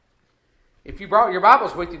If you brought your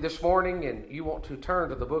Bibles with you this morning and you want to turn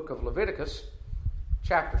to the book of Leviticus,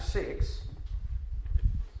 chapter 6,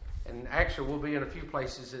 and actually we'll be in a few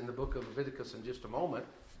places in the book of Leviticus in just a moment.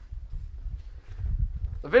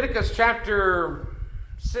 Leviticus chapter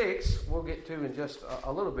 6, we'll get to in just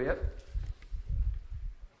a little bit.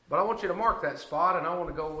 But I want you to mark that spot, and I want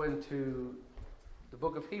to go into the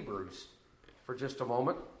book of Hebrews for just a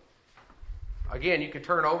moment. Again, you can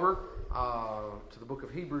turn over to the book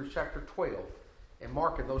of Hebrews chapter 12 and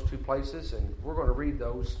mark in those two places, and we're going to read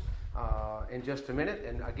those in just a minute.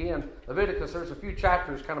 And again, Leviticus, there's a few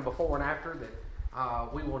chapters kind of before and after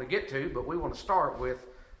that we want to get to, but we want to start with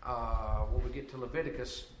when we get to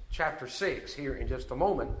Leviticus chapter 6 here in just a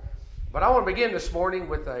moment. But I want to begin this morning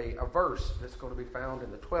with a verse that's going to be found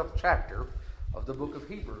in the 12th chapter of the book of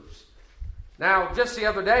Hebrews. Now, just the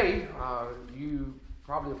other day, you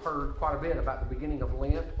probably have heard quite a bit about the beginning of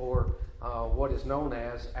Lent, or what is known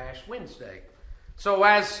as Ash Wednesday. So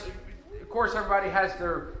as, of course, everybody has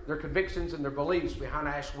their convictions and their beliefs behind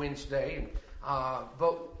Ash Wednesday.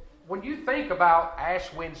 But when you think about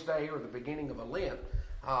Ash Wednesday or the beginning of a Lent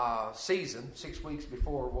season, 6 weeks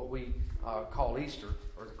before what we call Easter,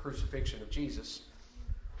 or the crucifixion of Jesus,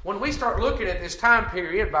 when we start looking at this time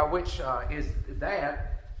period by which is that,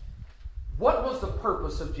 what was the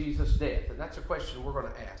purpose of Jesus' death? And that's a question we're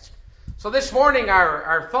going to ask. So this morning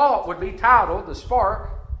our thought would be titled, The Spark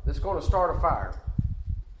That's Going to Start a Fire.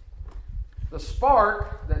 The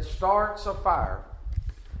spark that starts a fire.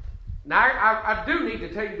 Now I do need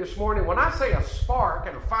to tell you this morning, when I say a spark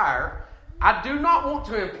and a fire, I do not want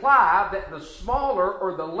to imply that the smaller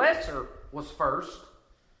or the lesser was first.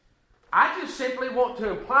 I just simply want to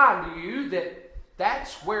imply to you that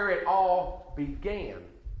that's where it all began.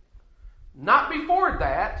 Not before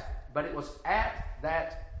that, but it was at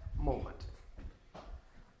that moment.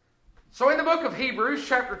 So in the book of Hebrews,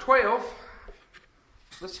 chapter 12,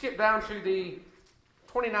 let's skip down to the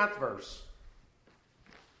 29th verse.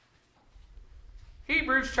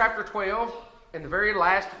 Hebrews chapter 12, in the very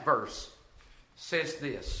last verse, says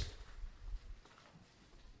this: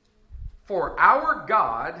 For our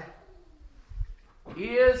God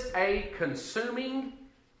is a consuming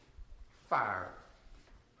fire.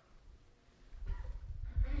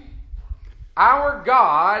 Our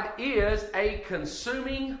God is a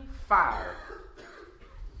consuming fire.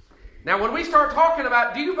 Now, when we start talking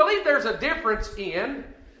about, do you believe there's a difference in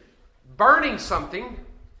burning something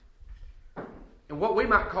and what we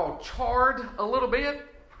might call charred a little bit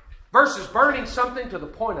versus burning something to the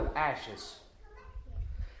point of ashes?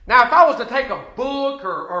 Now, if I was to take a book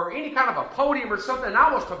or any kind of a podium or something and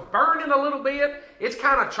I was to burn it a little bit, it's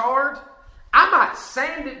kind of charred, I might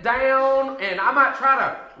sand it down and I might try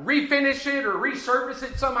to refinish it or resurface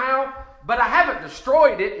it somehow, but I haven't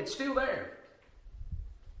destroyed it. It's still there.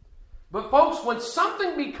 But folks, when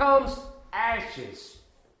something becomes ashes,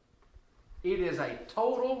 it is a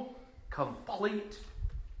total, complete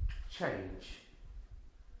change.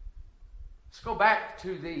 Let's go back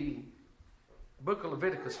to the book of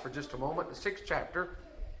Leviticus for just a moment, the 6th chapter.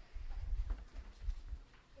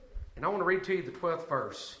 And I want to read to you the 12th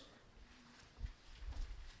verse.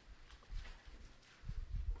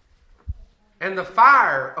 And the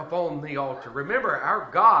fire upon the altar. Remember,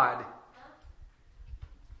 our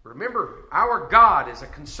God is a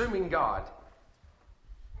consuming God.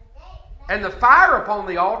 And the fire upon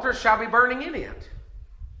the altar shall be burning in it.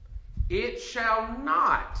 It shall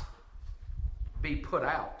not be put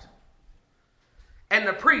out. And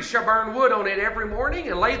the priest shall burn wood on it every morning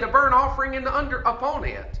and lay the burnt offering upon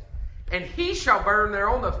it. And he shall burn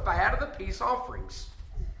thereon the fat of the peace offerings.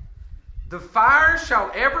 The fire shall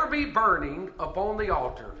ever be burning upon the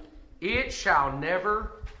altar. It shall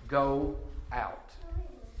never go out.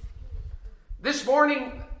 This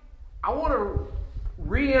morning, I want to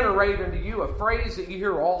reiterate unto you a phrase that you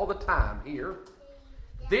hear all the time here.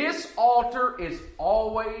 This altar is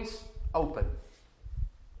always open.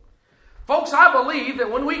 Folks, I believe that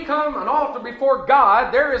when we come an altar before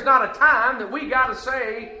God, there is not a time that we got to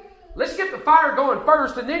say, let's get the fire going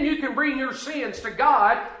first, and then you can bring your sins to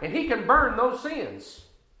God, and He can burn those sins.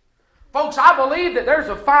 Folks, I believe that there's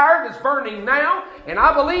a fire that's burning now, and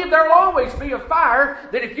I believe there will always be a fire,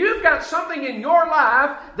 that if you've got something in your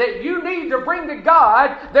life that you need to bring to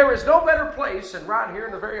God, there is no better place than right here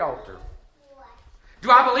in the very altar. Do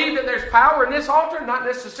I believe that there's power in this altar? Not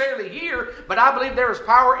necessarily here, but I believe there is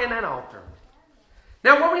power in an altar.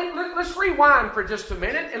 Now, let's rewind for just a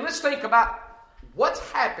minute, and let's think about what's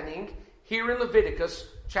happening here in Leviticus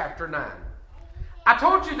chapter 9. I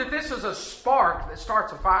told you that this is a spark that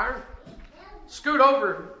starts a fire. Scoot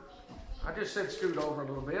over. I just said scoot over a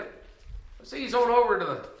little bit. Let's ease on over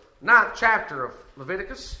to 9th chapter of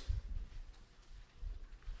Leviticus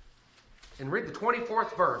and read the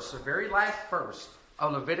 24th verse, the very last verse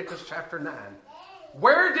of Leviticus chapter 9.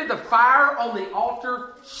 Where did the fire on the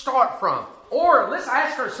altar start from? Or let's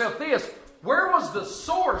ask ourselves this, where was the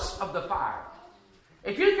source of the fire?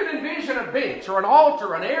 If you could envision a bench or an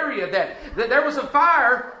altar, an area that there was a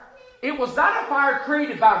fire, it was not a fire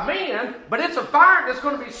created by man, but it's a fire that's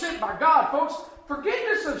going to be sent by God. Folks,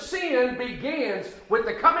 forgiveness of sin begins with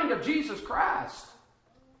the coming of Jesus Christ.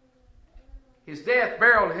 His death,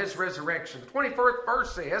 burial, and his resurrection. The 21st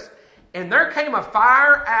verse says, and there came a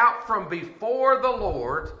fire out from before the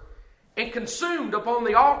Lord and consumed upon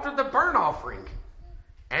the altar the burnt offering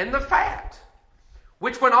and the fat,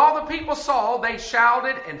 which when all the people saw, they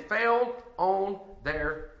shouted and fell on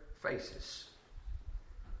their faces.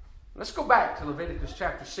 Let's go back to Leviticus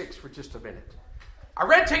chapter 6 for just a minute. I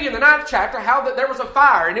read to you in the 9th chapter how that there was a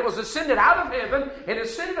fire and it was ascended out of heaven and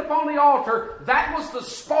ascended upon the altar. That was the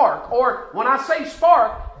spark, or when I say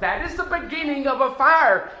spark, that is the beginning of a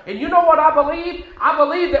fire. And you know what I believe? I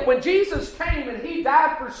believe that when Jesus came and he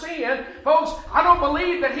died for sin, folks, I don't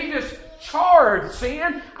believe that he just charred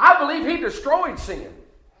sin. I believe he destroyed sin.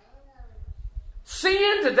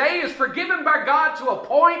 Sin today is forgiven by God to a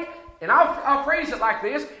point, and I'll phrase it like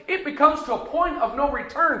this, it becomes to a point of no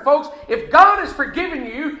return. Folks, if God has forgiven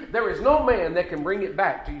you, there is no man that can bring it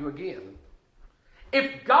back to you again.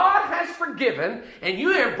 If God has forgiven and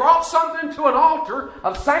you have brought something to an altar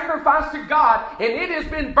of sacrifice to God and it has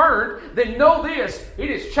been burned, then know this, it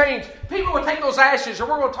has changed. People would take those ashes, and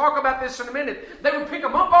we're going to talk about this in a minute. They would pick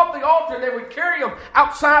them up off the altar and they would carry them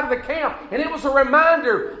outside of the camp. And it was a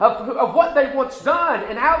reminder of what they once done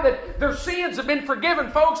and how that their sins have been forgiven.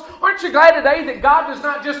 Folks, aren't you glad today that God does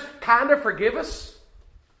not just kind of forgive us?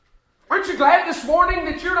 Aren't you glad this morning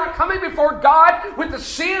that you're not coming before God with the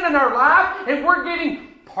sin in our life and we're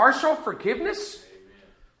getting partial forgiveness?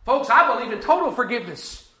 Folks, I believe in total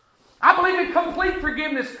forgiveness. I believe in complete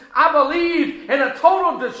forgiveness. I believe in a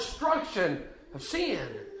total destruction of sin.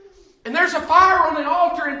 And there's a fire on the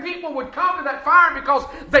altar, and people would come to that fire because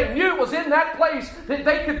they knew it was in that place that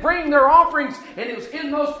they could bring their offerings, and it was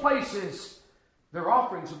in those places their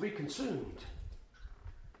offerings would be consumed.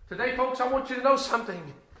 Today, folks, I want you to know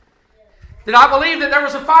something. That I believe that there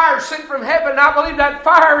was a fire sent from heaven, and I believe that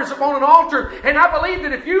fire is upon an altar, and I believe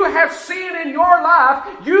that if you have sin in your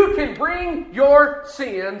life, you can bring your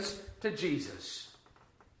sins to Jesus.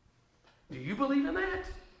 Do you believe in that?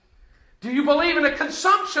 Do you believe in the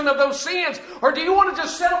consumption of those sins? Or do you want to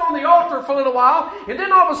just set them on the altar for a little while, and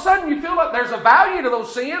then all of a sudden you feel like there's a value to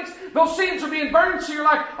those sins? Those sins are being burned, so you're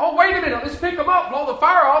like, oh, wait a minute, let's pick them up, blow the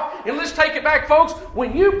fire off, and let's take it back. Folks,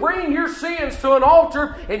 when you bring your sins to an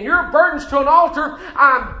altar and your burdens to an altar,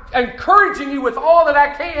 I'm encouraging you with all that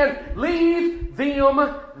I can, leave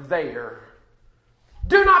them there.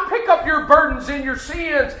 Do not pick up your burdens and your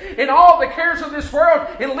sins and all the cares of this world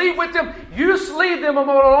and leave with them. You just leave them on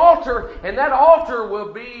an altar, and that altar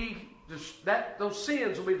will be, those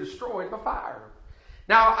sins will be destroyed by fire.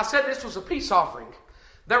 Now, I said this was a peace offering.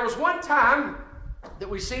 There was one time that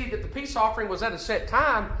we see that the peace offering was at a set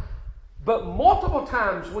time, but multiple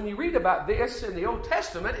times when you read about this in the Old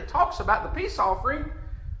Testament, it talks about the peace offering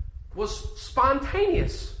was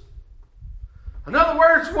spontaneous. In other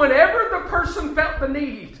words, whenever the person felt the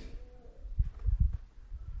need,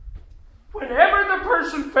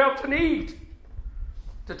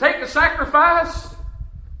 to take the sacrifice,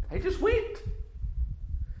 they just went.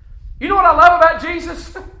 You know what I love about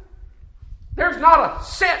Jesus? There's not a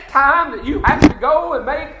set time that you have to go and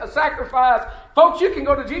make a sacrifice. Folks, you can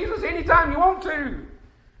go to Jesus anytime you want to.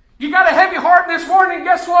 You got a heavy heart this morning,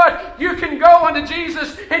 guess what? You can go unto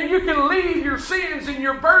Jesus and you can leave your sins and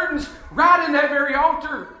your burdens right in that very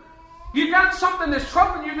altar. You got something that's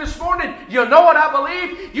troubling you this morning. You know what I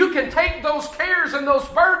believe? You can take those cares and those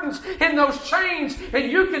burdens and those chains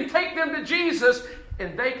and you can take them to Jesus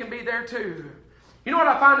and they can be there too. You know what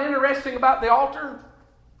I find interesting about the altar?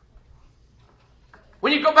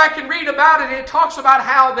 When you go back and read about it, it talks about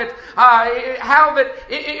how that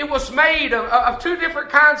it was made of two different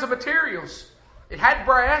kinds of materials. It had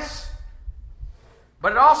brass,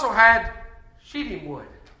 but it also had sheeting wood.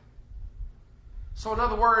 So in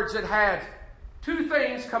other words, it had two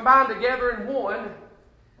things combined together in one,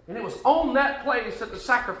 and it was on that place that the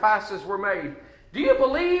sacrifices were made. Do you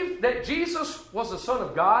believe that Jesus was the Son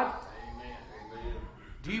of God? Amen.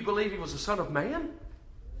 Do you believe he was the Son of Man?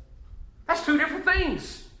 That's two different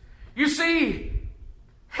things. You see,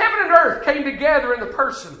 heaven and earth came together in the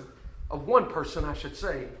person of one person, I should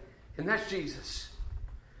say, and that's Jesus.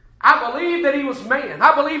 I believe that he was man.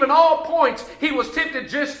 I believe in all points he was tempted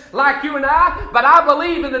just like you and I, but I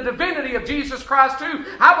believe in the divinity of Jesus Christ too.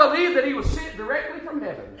 I believe that he was sent directly from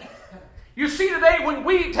heaven. You see, today when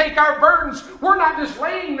we take our burdens, we're not just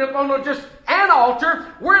laying them on just an altar.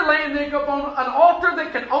 We're laying them up on an altar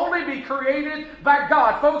that can only be created by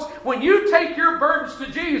God. Folks, when you take your burdens to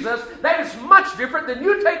Jesus, that is much different than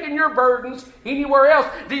you taking your burdens anywhere else.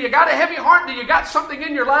 Do you got a heavy heart? Do you got something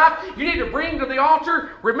in your life you need to bring to the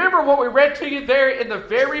altar? Remember what we read to you there in the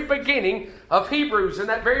very beginning of Hebrews, in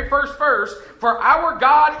that very first verse. For our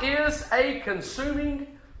God is a consuming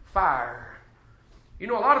fire. You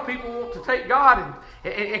know, a lot of people want to take God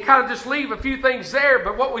and kind of just leave a few things there,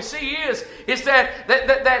 but what we see is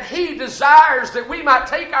that He desires that we might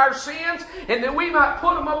take our sins and that we might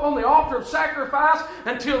put them up on the altar of sacrifice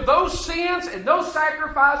until those sins and those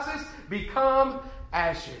sacrifices become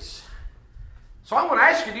ashes. So I want to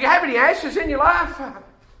ask you, do you have any ashes in your life?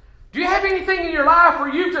 Do you have anything in your life where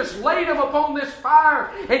you just laid them upon this fire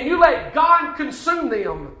and you let God consume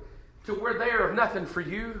them to where they are of nothing for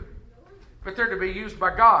you, but they're to be used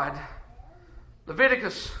by God?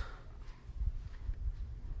 Leviticus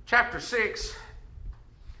chapter 6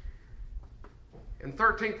 and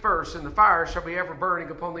 13th verse, and the fire shall be ever burning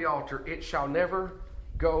upon the altar. It shall never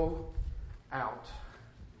go out.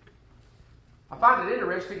 I find it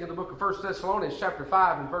interesting in the book of 1 Thessalonians chapter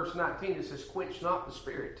 5 and verse 19, it says, quench not the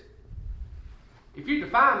spirit. If you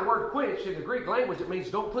define the word quench in the Greek language, it means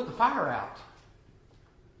don't put the fire out.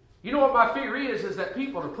 You know what my fear is that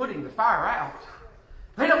people are putting the fire out.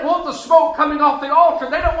 They don't want the smoke coming off the altar.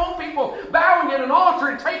 They don't want people bowing at an altar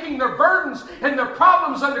and taking their burdens and their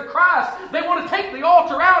problems unto Christ. They want to take the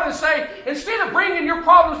altar out and say, instead of bringing your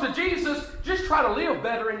problems to Jesus, just try to live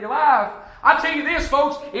better in your life. I tell you this,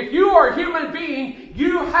 folks, if you are a human being,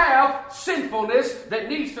 you have sinfulness that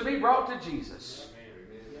needs to be brought to Jesus.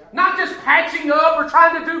 Not just patching up or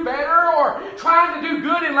trying to do better or trying to do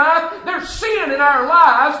good in life. There's sin in our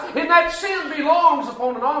lives, and that sin belongs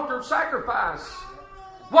upon an altar of sacrifice.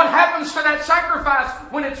 What happens to that sacrifice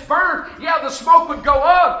when it's burned? Yeah, the smoke would go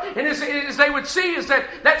up, and as they would see is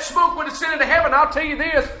that smoke would ascend into heaven. I'll tell you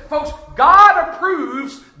this, folks, God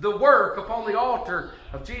approves the work upon the altar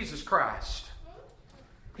of Jesus Christ.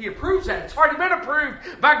 He approves that. It's already been approved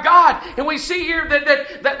by God. And we see here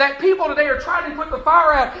that people today are trying to put the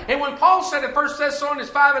fire out. And when Paul said in 1 Thessalonians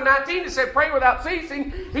 5 and 19, he said, pray without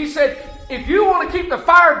ceasing. He said, if you want to keep the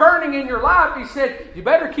fire burning in your life, he said, you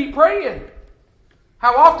better keep praying.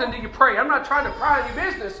 How often do you pray? I'm not trying to pry in your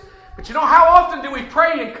business, but you know, how often do we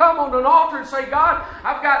pray and come on an altar and say, God,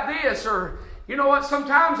 I've got this? Or, you know what,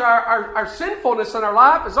 sometimes our sinfulness in our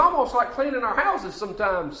life is almost like cleaning our houses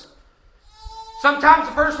sometimes. Sometimes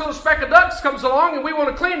the first little speck of dust comes along and we want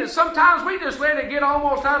to clean it. Sometimes we just let it get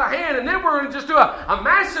almost out of hand and then we're going to just do a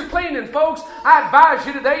massive cleaning. Folks, I advise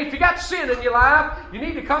you today, if you got sin in your life, you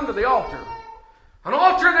need to come to the altar. An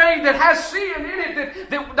altar today that has sin in it,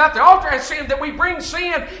 that the altar has sin, that we bring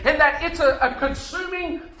sin, and that it's a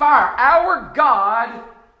consuming fire. Our God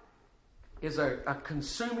is a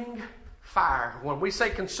consuming fire. When we say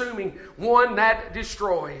consuming, one that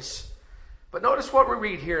destroys. But notice what we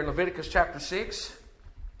read here in Leviticus chapter 6,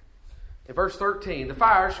 in verse 13. The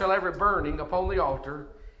fire shall ever burning upon the altar,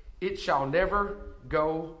 it shall never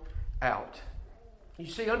go out. You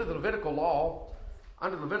see, under the Levitical law,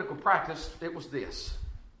 under Levitical practice, it was this.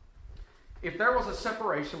 If there was a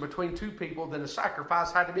separation between two people, then a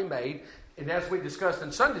sacrifice had to be made. And as we discussed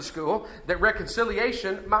in Sunday school, that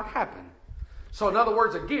reconciliation might happen. So in other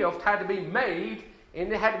words, a gift had to be made and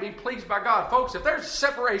it had to be pleased by God. Folks, if there's a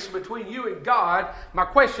separation between you and God, my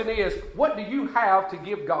question is, what do you have to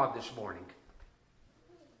give God this morning?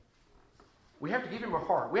 We have to give Him our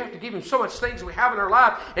heart. We have to give Him so much things we have in our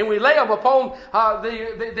life, and we lay them upon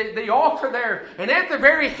the altar there. And at the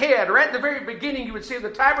very head, or at the very beginning, you would see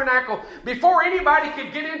the tabernacle, before anybody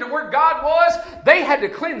could get into where God was, they had to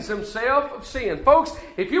cleanse themselves of sin. Folks,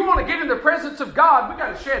 if you want to get in the presence of God, we've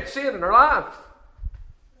got to shed sin in our life.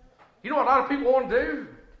 You know what a lot of people want to do?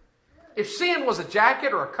 If sin was a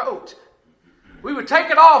jacket or a coat, we would take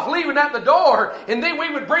it off, leave it at the door, and then we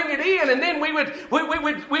would bring it in, and then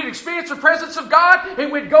we'd experience the presence of God,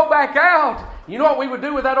 and we'd go back out. You know what we would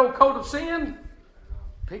do with that old coat of sin?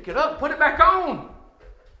 Pick it up, put it back on.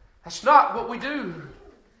 That's not what we do.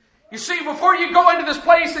 You see, before you go into this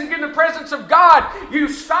place and get in the presence of God, you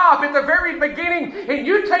stop at the very beginning and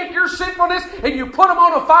you take your sinfulness and you put them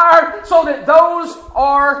on a fire so that those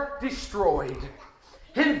are destroyed.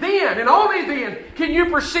 And then, and only then, can you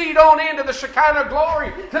proceed on into the Shekinah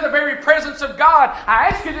glory, to the very presence of God. I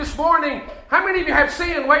ask you this morning, how many of you have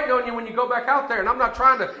sin waiting on you when you go back out there? And I'm not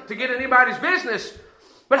trying to get in anybody's business,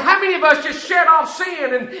 But how many of us just shed off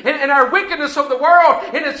sin and our wickedness of the world,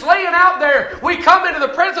 and it's laying out there? We come into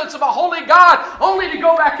the presence of a holy God only to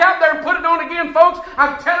go back out there and put it on again, folks.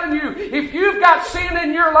 I'm telling you, if you've got sin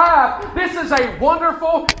in your life, this is a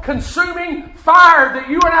wonderful, consuming fire that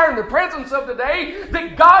you and I are in the presence of today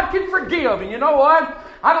that God can forgive. And you know what?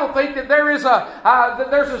 I don't think that there's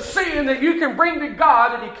a sin that you can bring to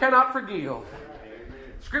God that He cannot forgive.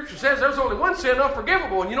 Scripture says there's only one sin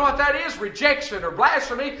unforgivable, and you know what that is? Rejection or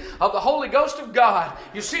blasphemy of the Holy Ghost of God.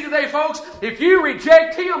 You see today, folks, if you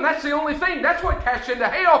reject Him, that's the only thing. That's what casts you into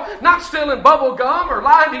hell, not stealing bubble gum or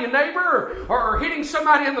lying to your neighbor or hitting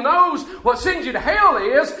somebody in the nose. What sends you to hell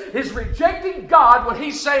is rejecting God when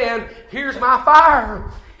He's saying, here's my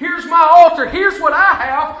fire, here's my altar, here's what I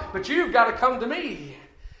have, but you've got to come to me.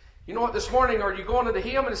 You know what, this morning, are you going to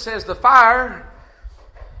Him and it says, the fire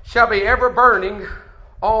shall be ever burning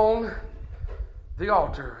on the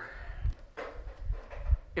altar.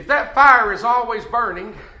 If that fire is always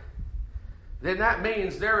burning, then that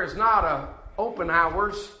means there is not open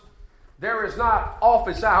hours. There is not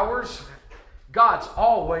office hours. God's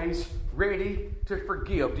always ready to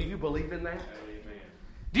forgive. Do you believe in that?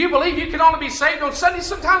 Do you believe you can only be saved on Sunday?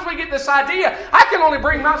 Sometimes we get this idea, I can only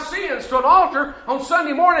bring my sins to an altar on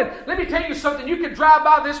Sunday morning. Let me tell you something. You can drive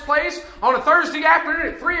by this place on a Thursday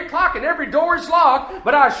afternoon at 3 o'clock and every door is locked,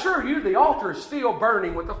 but I assure you the altar is still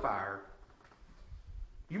burning with the fire.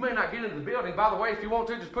 You may not get into the building. By the way, if you want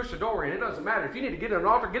to, just push the door in. It doesn't matter. If you need to get in an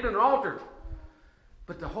altar, get in an altar.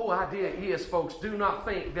 But the whole idea is, folks, do not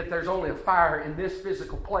think that there's only a fire in this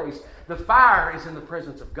physical place. The fire is in the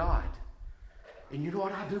presence of God. And you know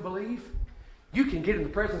what I do believe? You can get in the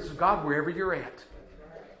presence of God wherever you're at.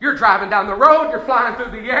 You're driving down the road, you're flying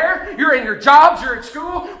through the air, you're in your jobs, you're at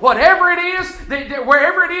school, whatever it is,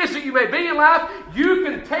 wherever it is that you may be in life, you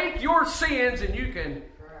can take your sins and you can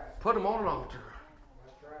put them on an altar.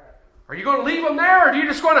 Are you going to leave them there, or are you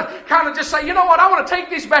just going to kind of just say, you know what, I want to take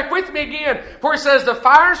these back with me again? For it says, the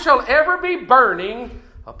fire shall ever be burning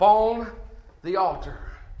upon the altar.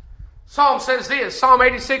 Psalm says this, Psalm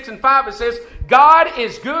 86 and 5, it says, God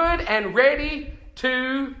is good and ready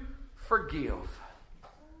to forgive.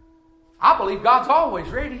 I believe God's always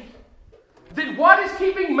ready. Then what is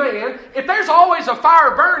keeping man, if there's always a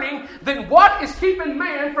fire burning, then what is keeping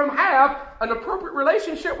man from have an appropriate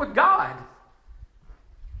relationship with God?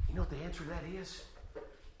 You know what the answer to that is?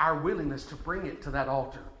 Our willingness to bring it to that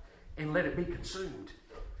altar and let it be consumed.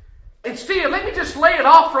 Instead, let me just lay it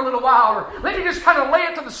off for a little while, or let me just kind of lay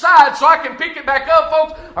it to the side so I can pick it back up,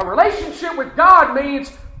 folks. A relationship with God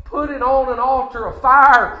means put it on an altar of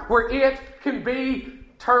fire where it can be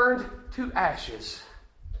turned to ashes.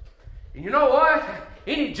 And you know what?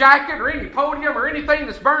 Any jacket or any podium or anything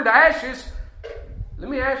that's burned to ashes, let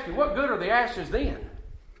me ask you, what good are the ashes then?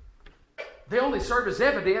 They only serve as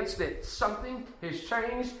evidence that something has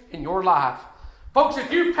changed in your life. Folks,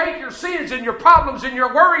 if you take your sins and your problems and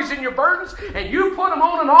your worries and your burdens and you put them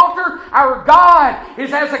on an altar, our God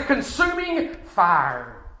is as a consuming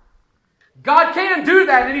fire. God can do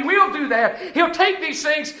that, and He will do that. He'll take these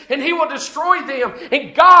things and He will destroy them.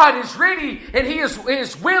 And God is ready, and He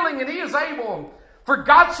is willing, and He is able. For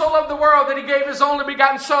God so loved the world that He gave His only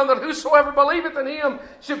begotten Son, that whosoever believeth in Him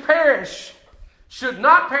should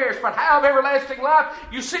not perish, but have everlasting life.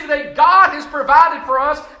 You see that God has provided for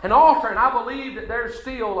us an altar, and I believe that there's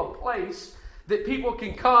still a place that people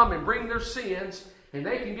can come and bring their sins, and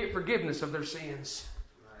they can get forgiveness of their sins.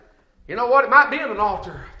 You know what? It might be in an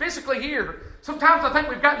altar, physically here. Sometimes I think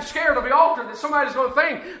we've gotten scared of the altar that somebody's going to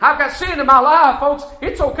think, I've got sin in my life, folks.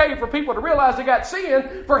 It's okay for people to realize they got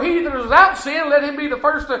sin. For he that is without sin, let him be the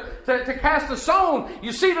first to cast a stone.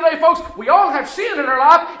 You see today, folks, we all have sin in our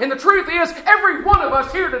life. And the truth is, every one of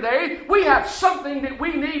us here today, we have something that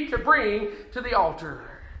we need to bring to the altar.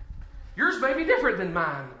 Yours may be different than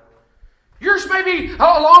mine. Yours may be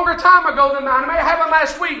a longer time ago than mine. It may have happened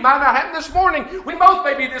last week. It might not happen this morning. We both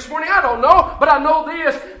may be this morning. I don't know. But I know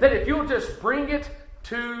this, that if you'll just bring it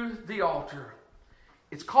to the altar,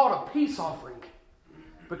 it's called a peace offering.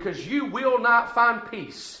 Because you will not find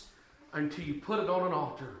peace until you put it on an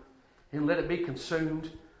altar and let it be consumed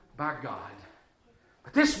by God.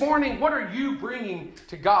 But this morning, what are you bringing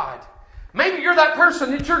to God? Maybe you're that person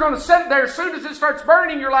that you're going to sit there as soon as it starts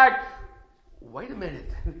burning. You're like, wait a minute.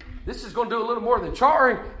 This is going to do a little more than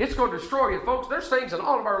charring. It's going to destroy you. Folks, there's things in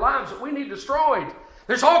all of our lives that we need destroyed.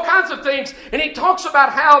 There's all kinds of things. And he talks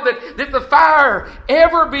about how that the fire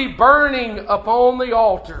ever be burning upon the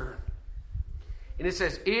altar. And it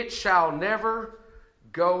says, it shall never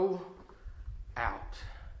go out.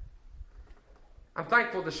 I'm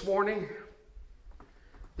thankful this morning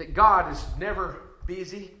that God is never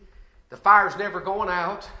busy, the fire's never going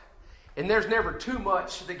out, and there's never too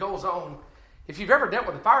much that goes on. If you've ever dealt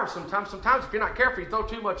with a fire sometimes if you're not careful, you throw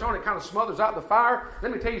too much on, it kind of smothers out the fire.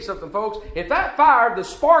 Let me tell you something, folks. If that fire, the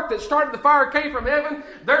spark that started the fire came from heaven,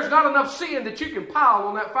 there's not enough sin that you can pile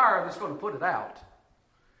on that fire that's going to put it out.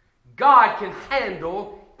 God can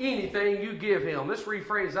handle anything you give Him. Let's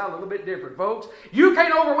rephrase that a little bit different, folks. You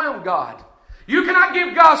can't overwhelm God. You cannot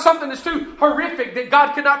give God something that's too horrific that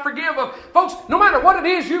God cannot forgive of. Folks, no matter what it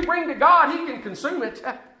is you bring to God, He can consume it.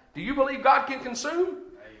 Do you believe God can consume?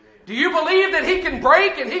 Do you believe that He can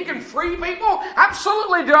break and He can free people?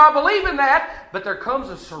 Absolutely do I believe in that. But there comes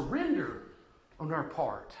a surrender on our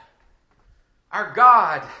part. Our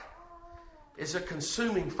God is a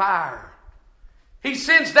consuming fire. He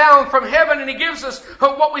sends down from heaven and He gives us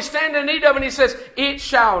what we stand in need of. And He says, it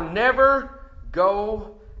shall never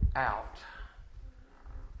go out.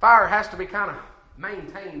 Fire has to be kind of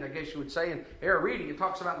maintained, I guess you would say. In air reading, it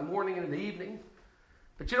talks about in the morning and in the evening.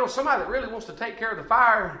 But you know, somebody that really wants to take care of the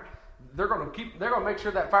fire, they're going to make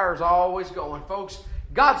sure that fire is always going, folks.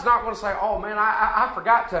 God's not going to say, oh man, I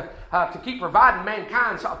forgot to keep providing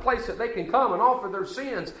mankind a place that they can come and offer their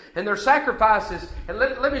sins and their sacrifices, and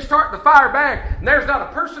let me start the fire back. And there's not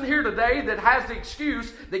a person here today that has the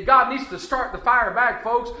excuse that God needs to start the fire back,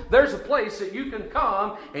 folks. There's a place that you can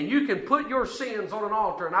come and you can put your sins on an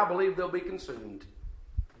altar, and I believe they'll be consumed.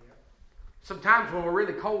 Sometimes when we're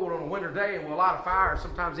really cold on a winter day and we'll light a fire,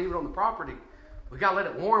 sometimes even on the property, we got to let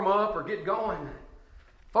it warm up or get going.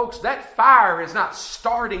 Folks, that fire is not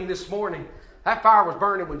starting this morning. That fire was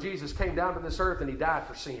burning when Jesus came down to this earth and He died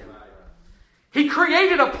for sin. He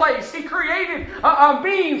created a place. He created a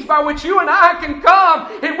means by which you and I can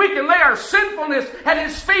come and we can lay our sinfulness at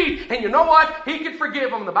His feet. And you know what? He can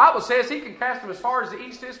forgive them. The Bible says He can cast them as far as the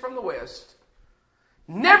east is from the west.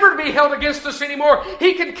 Never to be held against us anymore.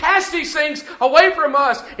 He can cast these things away from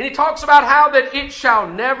us. And He talks about how that it shall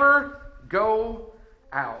never go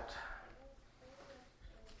out.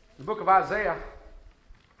 The book of Isaiah,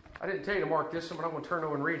 I didn't tell you to mark this one, but I'm going to turn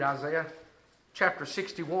over and read Isaiah chapter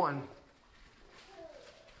 61.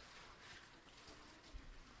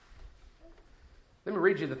 Let me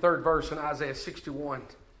read you the third verse in Isaiah 61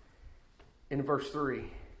 in verse 3.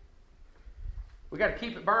 We got to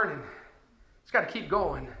keep it burning. It's got to keep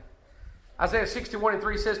going. Isaiah 61 and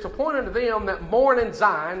 3 says, to point unto them that mourn in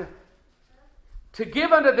Zion, to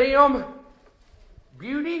give unto them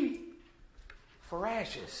beauty for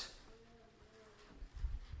ashes.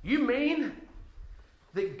 You mean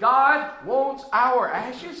that God wants our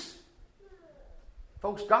ashes?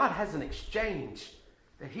 Folks, God has an exchange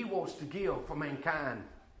that He wants to give for mankind.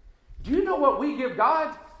 Do you know what we give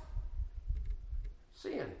God?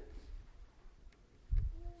 Sin.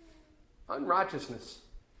 Unrighteousness.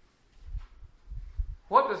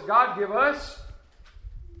 What does God give us?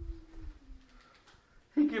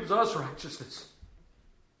 He gives us righteousness.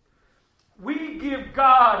 We give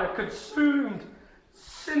God a consumed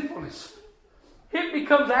sinfulness. It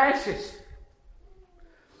becomes ashes.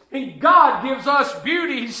 And God gives us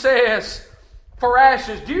beauty, He says, for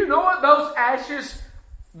ashes. Do you know what those ashes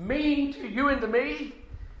mean to you and to me?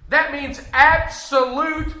 That means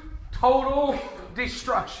absolute, total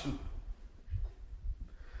destruction.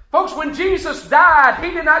 Folks, when Jesus died,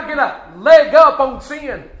 He did not get a leg up on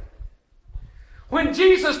sin. When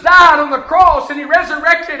Jesus died on the cross and He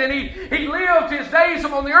resurrected and He lived His days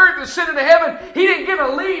upon the earth and ascended to heaven, He didn't get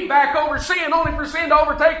a lead back over sin, only for sin to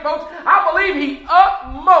overtake, folks. I believe He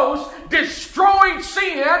utmost destroyed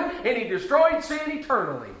sin, and He destroyed sin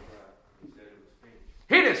eternally.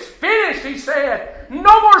 It is finished, He said.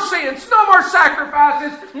 No more sins, no more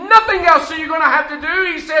sacrifices, nothing else are you going to have to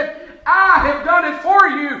do. He said, I have done it for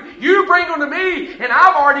you. You bring them to me, and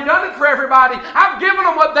I've already done it for everybody. I've given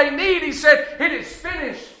them what they need. He said, it is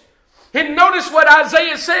finished. And notice what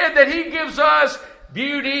Isaiah said, that He gives us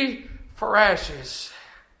beauty for ashes.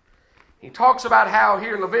 He talks about how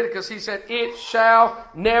here in Leviticus, He said, it shall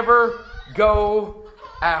never go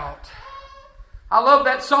out. I love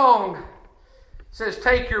that song. It says,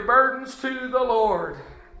 take your burdens to the Lord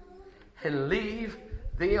and leave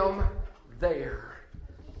them there.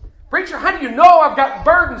 Preacher, how do you know I've got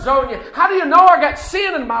burdens on you? How do you know I got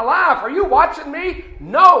sin in my life? Are you watching me?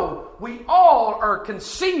 No, we all are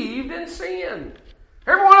conceived in sin.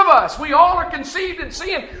 Every one of us, we all are conceived in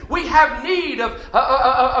sin. We have need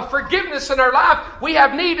of forgiveness in our life. We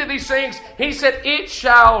have need of these things. He said, it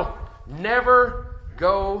shall never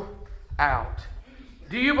go out.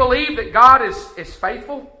 Do you believe that God is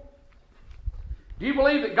faithful? Do you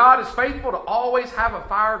believe that God is faithful to always have a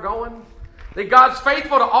fire going? That God's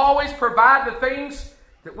faithful to always provide the things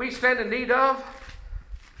that we stand in need of?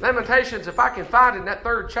 Lamentations, if I can find it in that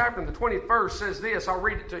 3rd chapter in the 20th verse, says this. I'll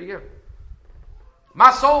read it to you.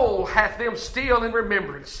 My soul hath them still in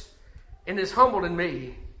remembrance, and is humbled in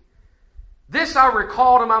me. This I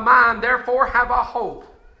recall to my mind, therefore have I hope.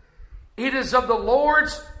 It is of the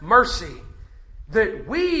Lord's mercy that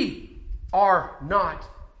we are not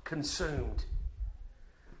consumed.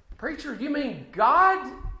 Preacher, you mean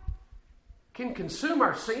God can consume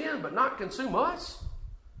our sin but not consume us?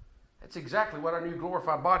 That's exactly what our new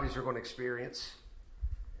glorified bodies are going to experience.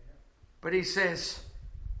 But he says,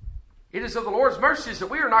 it is of the Lord's mercies that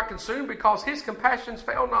we are not consumed, because his compassions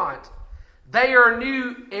fail not. They are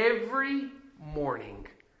new every morning.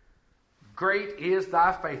 Great is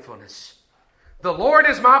thy faithfulness. The Lord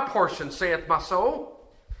is my portion, saith my soul.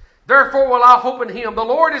 Therefore will I hope in him. The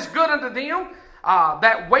Lord is good unto them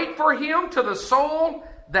that wait for him, to the soul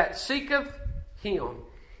that seeketh him.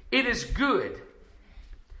 It is good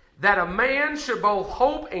that a man should both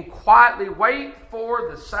hope and quietly wait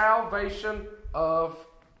for the salvation of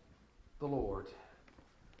the Lord.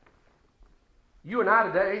 You and I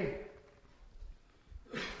today,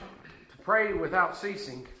 to pray without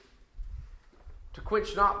ceasing, to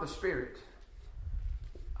quench not the Spirit.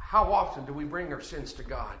 How often do we bring our sins to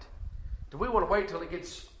God? Do we want to wait till it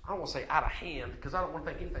gets, I don't want to say out of hand, because I don't want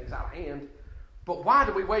to think anything's out of hand. But why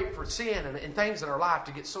do we wait for sin and things in our life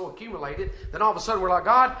to get so accumulated that all of a sudden we're like,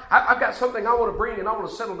 God, I've got something I want to bring and I want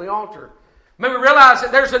to set on the altar. Maybe we realize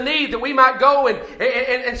that there's a need that we might go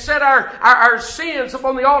and set our sins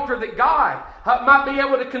upon the altar, that God might be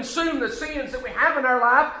able to consume the sins that we have in our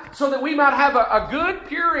life, so that we might have a good,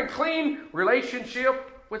 pure, and clean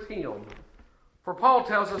relationship with him. For Paul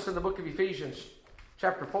tells us in the book of Ephesians,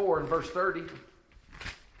 chapter 4 and verse 30,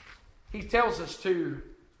 he tells us to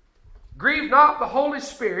grieve not the Holy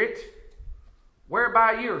Spirit,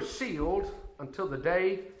 whereby ye are sealed until the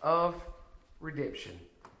day of redemption.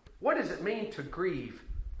 What does it mean to grieve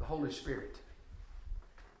the Holy Spirit?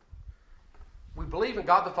 We believe in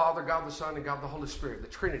God the Father, God the Son, and God the Holy Spirit, the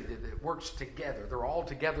Trinity that works together. They're all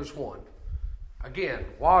together as one. Again,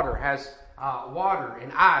 water has water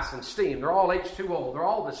and ice and steam. They're all H2O. They're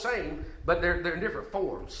all the same, but they're in different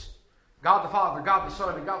forms. God the Father, God the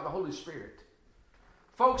Son, and God the Holy Spirit.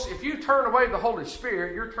 Folks, if you turn away the Holy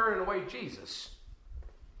Spirit, you're turning away Jesus.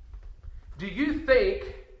 Do you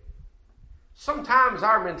think sometimes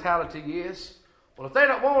our mentality is, well, if they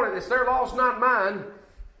don't want it, it's their loss, not mine?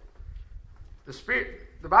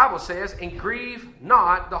 The Bible says, and grieve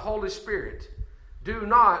not the Holy Spirit. Do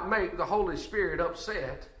not make the Holy Spirit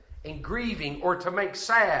upset and grieving, or to make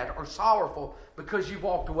sad or sorrowful because you've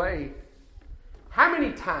walked away. How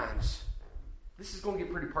many times, this is going to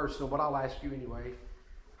get pretty personal, but I'll ask you anyway.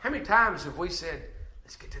 How many times have we said,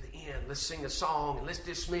 let's get to the end, let's sing a song, and let's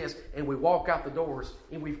dismiss, and we walk out the doors,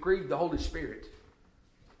 and we've grieved the Holy Spirit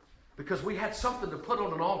because we had something to put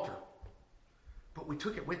on an altar, but we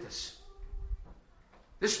took it with us.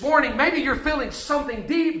 This morning, maybe you're feeling something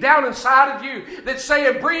deep down inside of you that's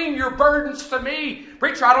saying, bring your burdens to me.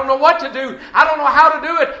 Preacher, I don't know what to do. I don't know how to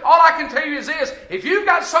do it. All I can tell you is this. If you've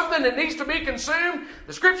got something that needs to be consumed,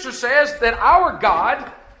 the Scripture says that our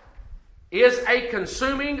God is a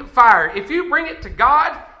consuming fire. If you bring it to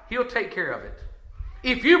God, He'll take care of it.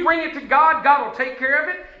 If you bring it to God, God will take care of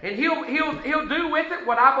it, and He'll do with it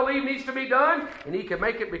what I believe needs to be done, and He can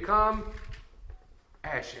make it become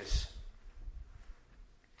ashes.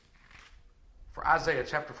 For Isaiah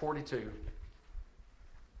chapter 42.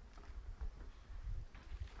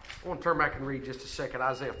 I want to turn back and read just a second.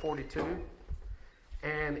 Isaiah 42.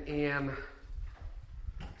 And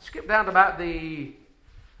skip down to about the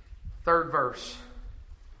 3rd verse.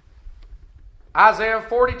 Isaiah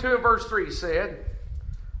 42 and verse 3 said,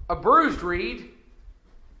 a bruised reed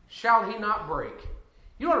shall he not break.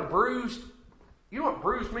 You know what bruised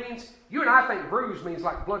means? You and I think bruised means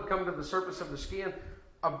like blood coming to the surface of the skin.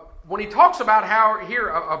 When he talks about how here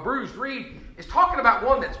a bruised reed is talking about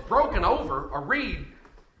one that's broken over, a reed,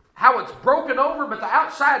 how it's broken over, but the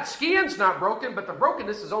outside skin's not broken, but the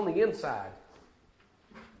brokenness is on the inside.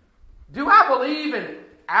 Do I believe in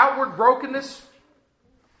outward brokenness?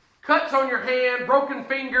 Cuts on your hand, broken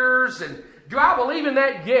fingers, and do I believe in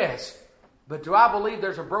that? Yes. But do I believe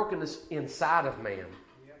there's a brokenness inside of man?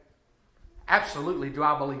 Absolutely, do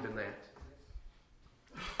I believe in that?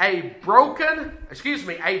 A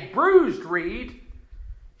bruised reed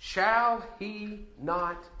shall he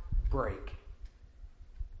not break.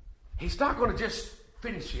 He's not going to just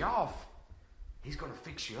finish you off. He's going to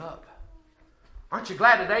fix you up. Aren't you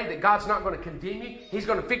glad today that God's not going to condemn you? He's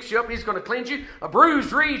going to fix you up. He's going to cleanse you. A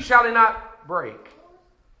bruised reed shall he not break.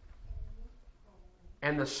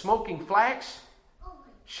 And the smoking flax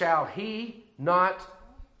shall he not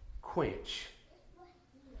quench.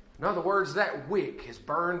 In other words, that wick is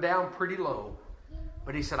burned down pretty low.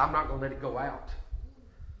 But he said, I'm not going to let it go out.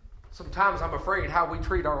 Sometimes I'm afraid how we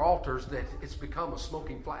treat our altars that it's become a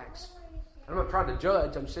smoking flax. I'm not trying to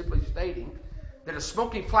judge. I'm simply stating that a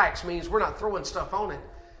smoking flax means we're not throwing stuff on it.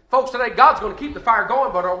 Folks, today God's going to keep the fire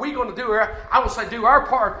going, but are we going to do our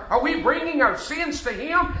part? Are we bringing our sins to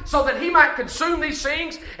Him so that He might consume these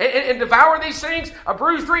things and devour these things? A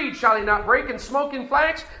bruised reed shall He not break, and smoking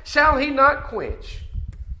flax shall He not quench.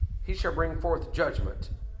 He shall bring forth judgment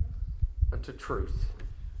unto truth.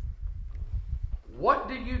 What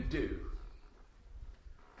do you do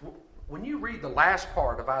when you read the last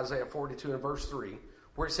part of Isaiah 42 and verse 3,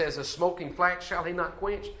 where it says, a smoking flax shall He not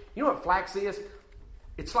quench? You know what flax is?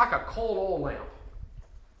 It's like a coal oil lamp.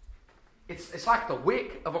 It's like the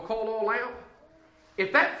wick of a coal oil lamp.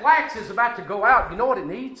 If that flax is about to go out, you know what it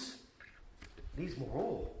needs? It needs more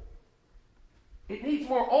oil. It needs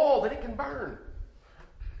more oil that it can burn.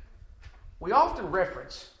 We often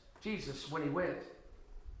reference Jesus when He went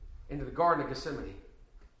into the Garden of Gethsemane,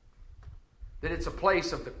 that it's a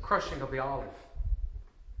place of the crushing of the olive.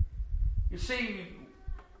 You see,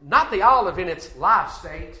 not the olive in its live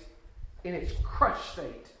state, in its crushed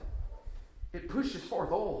state. It pushes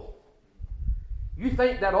forth oil. You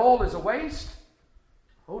think that oil is a waste?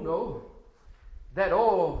 Oh no. That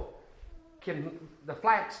oil the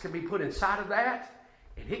flax can be put inside of that,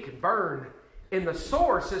 and it can burn. And the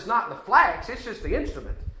source is not the flax, it's just the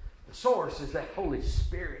instrument. The source is that Holy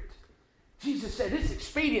Spirit. Jesus said, it's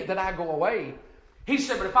expedient that I go away. He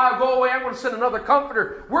said, but if I go away, I'm going to send another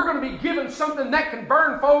comforter. We're going to be given something that can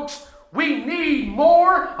burn, folks. We need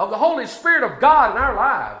more of the Holy Spirit of God in our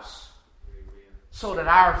lives so that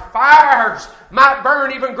our fires might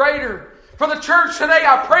burn even greater. For the church today,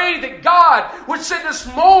 I pray that God would send us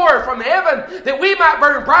more from heaven, that we might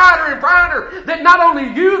burn brighter and brighter, that not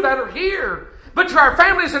only you that are here, but to our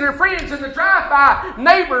families and our friends and the drive-by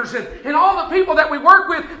neighbors and all the people that we work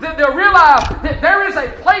with, that they'll realize that there is a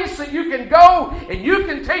place that you can go and you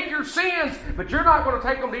can take your sins, but you're not going to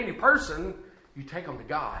take them to any person. You take them to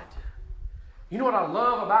God. You know what I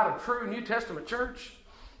love about a true New Testament church?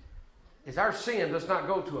 Is our sin does not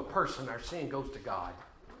go to a person. Our sin goes to God.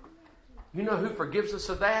 You know who forgives us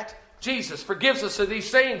of that? Jesus forgives us of these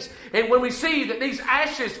things. And when we see that these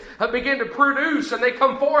ashes begin to produce and they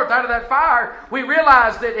come forth out of that fire, we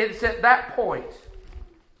realize that it's at that point.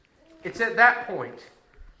 It's at that point.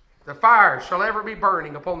 The fire shall ever be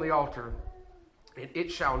burning upon the altar, and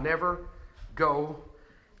it shall never go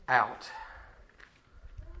out.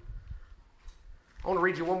 I want to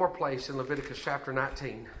read you one more place in Leviticus chapter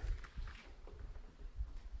 19.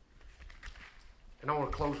 And I want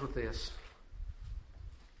to close with this.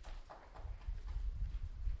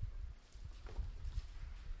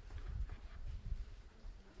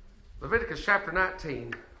 Leviticus chapter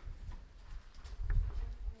 19.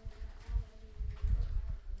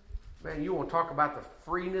 Man, you want to talk about the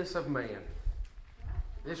freeness of man.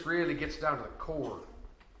 This really gets down to the core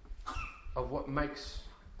of what makes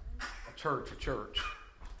a church a church.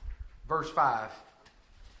 Verse 5.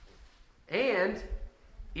 And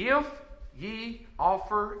if ye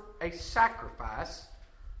offer a sacrifice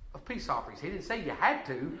of peace offerings. He didn't say you had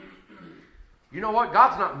to. You know what?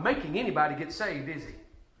 God's not making anybody get saved, is He?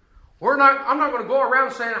 I'm not going to go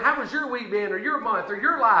around saying, how was your week been, or your month, or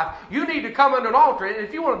your life? You need to come under an altar. And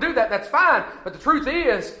if you want to do that, that's fine. But the truth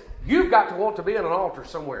is, you've got to want to be in an altar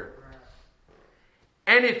somewhere.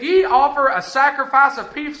 And if ye offer a sacrifice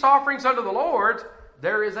of peace offerings unto the Lord,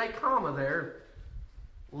 there is a comma there.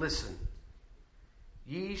 Listen.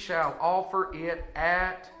 Ye shall offer it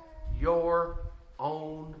at your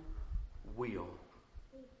own will.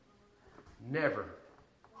 Never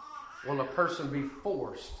will a person be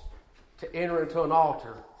forced to enter into an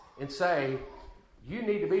altar and say, you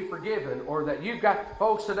need to be forgiven, or that you've got,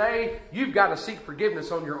 folks, today, you've got to seek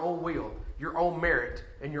forgiveness on your own will, your own merit,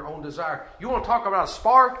 and your own desire. You want to talk about a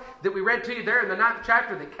spark that we read to you there in the 9th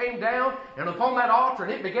chapter that came down, and upon that altar,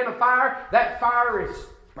 and it began a fire? That fire is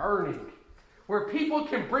burning, where people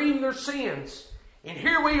can bring their sins. And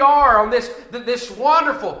here we are on this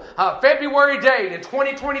wonderful February date in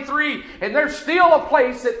 2023, and there's still a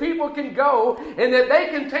place that people can go and that they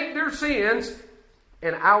can take their sins.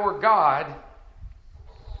 And our God,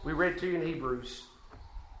 we read to you in Hebrews,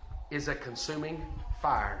 is a consuming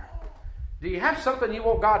fire. Do you have something you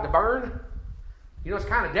want God to burn? You know, it's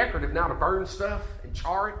kind of decorative now to burn stuff and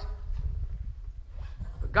char it.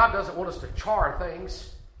 But God doesn't want us to char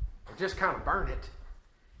things or just kind of burn it.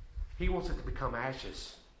 He wants it to become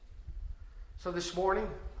ashes. So this morning,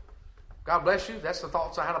 God bless you. That's the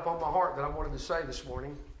thoughts I had upon my heart that I wanted to say this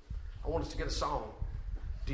morning. I want us to get a song.